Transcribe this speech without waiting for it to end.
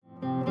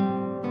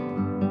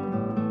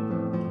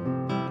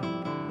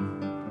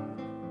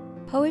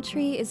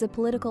Poetry is a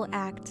political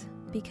act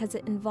because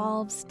it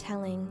involves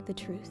telling the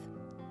truth.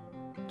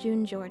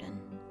 June Jordan.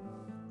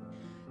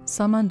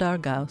 Samandar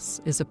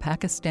Ghaus is a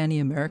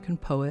Pakistani-American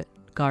poet,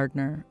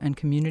 gardener, and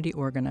community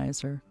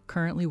organizer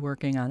currently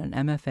working on an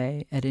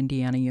MFA at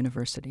Indiana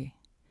University.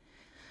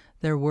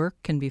 Their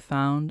work can be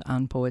found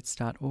on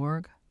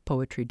poets.org,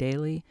 Poetry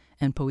Daily,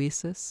 and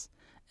Poesis,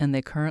 and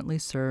they currently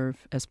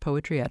serve as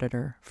poetry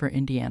editor for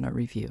Indiana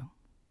Review.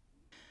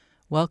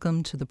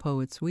 Welcome to The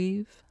Poet's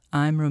Weave.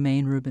 I'm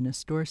Romaine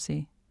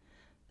Rubinis-Dorsey.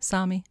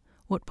 Sami,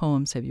 what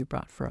poems have you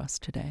brought for us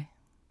today?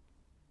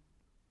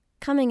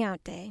 Coming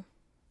Out Day.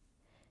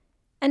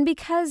 And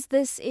because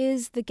this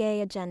is the gay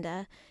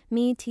agenda,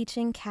 me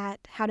teaching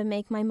Kat how to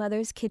make my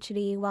mother's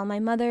khichdi while my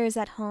mother is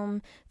at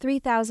home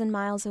 3,000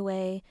 miles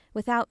away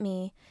without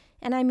me,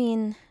 and I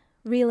mean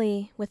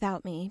really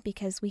without me,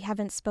 because we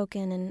haven't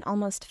spoken in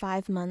almost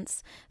 5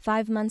 months,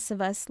 5 months of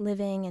us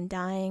living and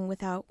dying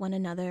without one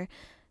another.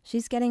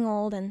 She's getting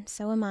old, and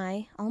so am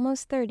I,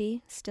 almost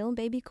 30, still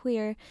baby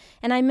queer,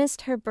 and I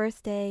missed her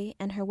birthday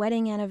and her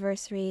wedding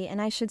anniversary,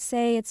 and I should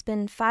say it's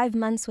been 5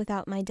 months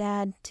without my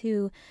dad,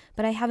 too,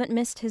 but I haven't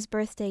missed his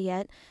birthday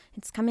yet.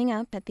 It's coming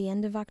up at the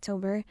end of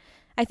October.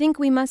 I think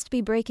we must be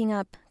breaking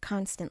up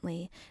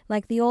constantly,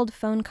 like the old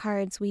phone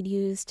cards we'd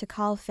use to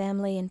call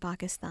family in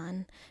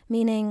Pakistan,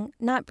 meaning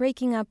not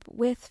breaking up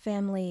with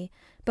family,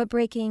 but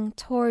breaking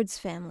towards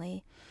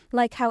family,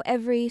 like how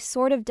every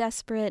sort of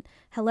desperate,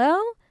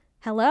 hello?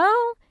 Hello?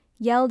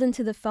 Yelled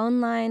into the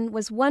phone line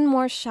was one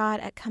more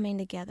shot at coming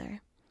together,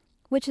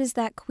 which is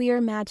that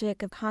queer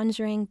magic of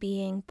conjuring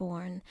being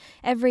born,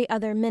 every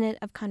other minute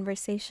of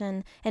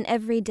conversation and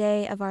every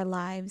day of our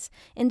lives,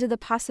 into the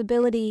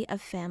possibility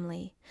of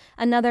family,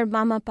 another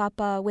mama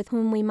papa with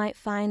whom we might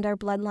find our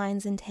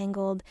bloodlines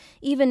entangled,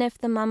 even if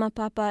the mama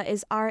papa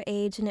is our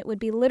age and it would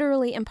be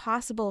literally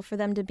impossible for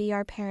them to be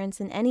our parents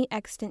in any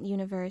extant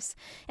universe.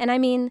 And I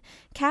mean,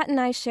 Kat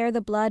and I share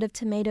the blood of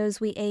tomatoes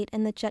we ate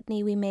and the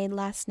chutney we made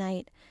last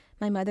night,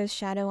 my mother's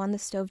shadow on the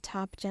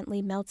stovetop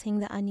gently melting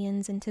the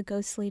onions into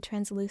ghostly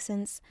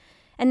translucence.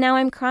 And now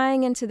I'm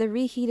crying into the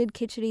reheated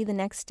khichdi the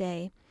next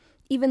day,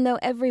 even though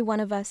every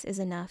one of us is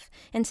enough,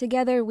 and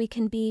together we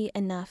can be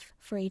enough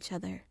for each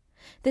other.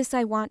 This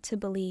I want to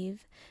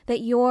believe,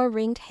 that your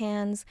ringed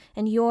hands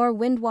and your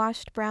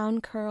wind-washed brown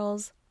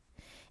curls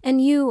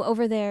and you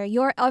over there,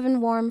 your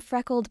oven-warm,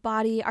 freckled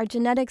body are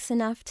genetics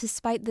enough to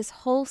spite this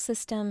whole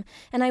system,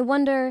 and I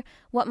wonder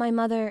what my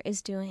mother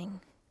is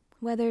doing.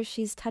 Whether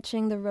she's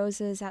touching the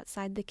roses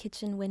outside the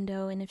kitchen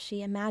window and if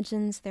she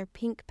imagines their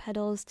pink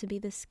petals to be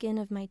the skin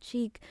of my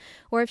cheek,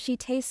 or if she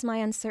tastes my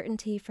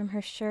uncertainty from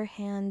her sure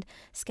hand,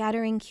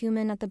 scattering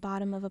cumin at the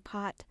bottom of a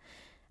pot.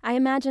 I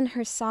imagine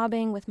her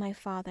sobbing with my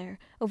father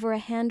over a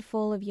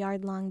handful of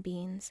yard-long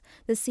beans,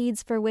 the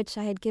seeds for which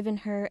I had given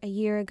her a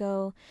year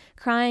ago,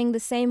 crying the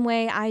same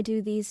way I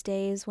do these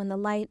days when the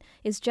light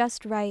is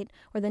just right,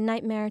 or the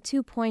nightmare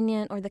too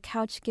poignant, or the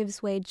couch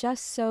gives way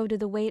just so to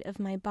the weight of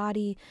my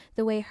body,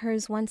 the way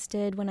hers once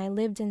did when I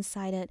lived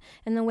inside it,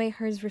 and the way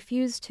hers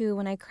refused to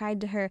when I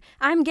cried to her,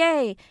 "I'm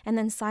gay!" and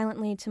then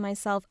silently to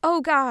myself, "Oh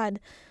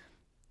God!"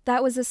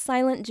 That was a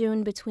silent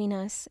June between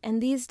us, and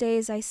these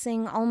days I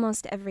sing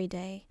almost every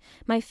day.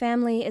 My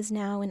family is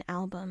now an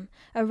album,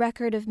 a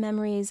record of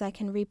memories I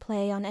can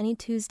replay on any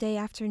Tuesday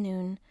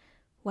afternoon.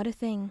 What a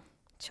thing.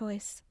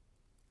 Choice.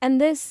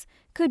 And this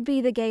could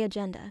be the gay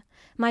agenda,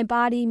 my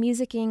body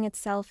musicking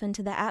itself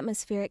into the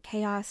atmospheric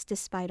chaos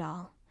despite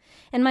all.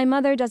 And my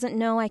mother doesn't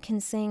know I can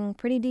sing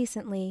pretty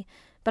decently,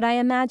 but I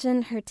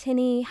imagine her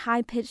tinny,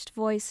 high-pitched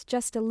voice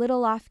just a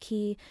little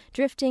off-key,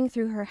 drifting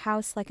through her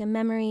house like a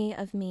memory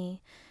of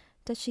me.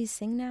 Does she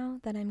sing now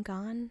that I'm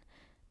gone?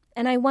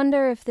 And I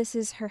wonder if this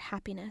is her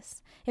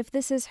happiness, if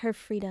this is her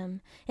freedom,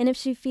 and if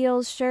she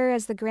feels sure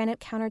as the granite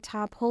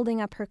countertop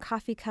holding up her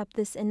coffee cup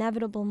this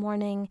inevitable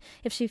morning,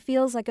 if she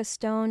feels like a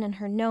stone in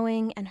her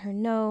knowing and her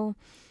no.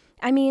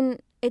 I mean,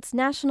 it's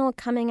National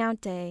Coming Out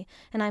Day,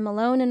 and I'm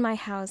alone in my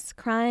house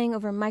crying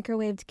over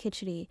microwaved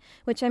khichdi,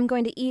 which I'm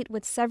going to eat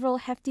with several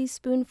hefty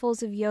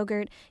spoonfuls of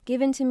yogurt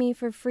given to me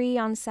for free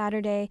on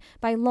Saturday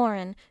by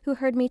Lauren, who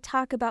heard me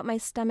talk about my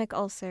stomach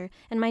ulcer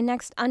and my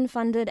next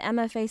unfunded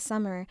MFA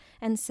summer,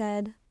 and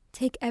said,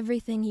 "Take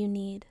everything you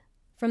need."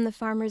 From the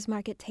farmer's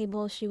market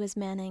table she was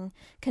manning,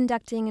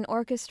 conducting an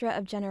orchestra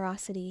of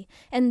generosity.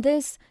 And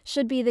this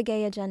should be the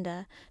gay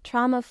agenda,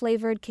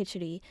 trauma-flavored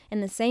khichdi,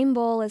 in the same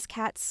bowl as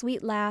Kat's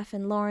sweet laugh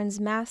and Lauren's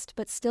masked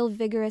but still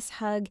vigorous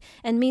hug,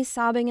 and me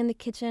sobbing in the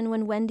kitchen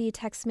when Wendy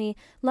texts me,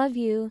 "Love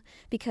you,"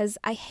 because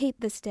I hate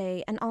this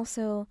day, and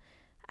also,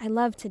 I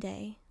love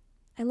today.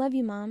 I love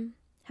you, Mom.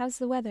 How's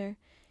the weather?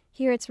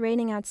 Here it's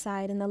raining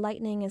outside, and the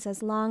lightning is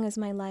as long as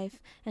my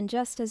life, and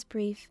just as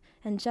brief,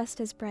 and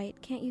just as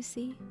bright. Can't you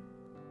see?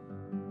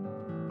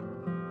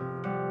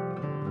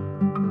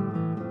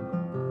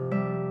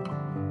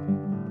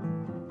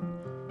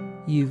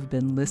 You've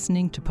been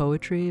listening to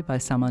poetry by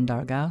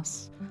Samandar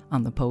Ghaus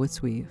on The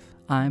Poet's Weave.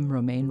 I'm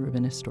Romaine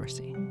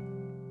Rubinis-Dorsey.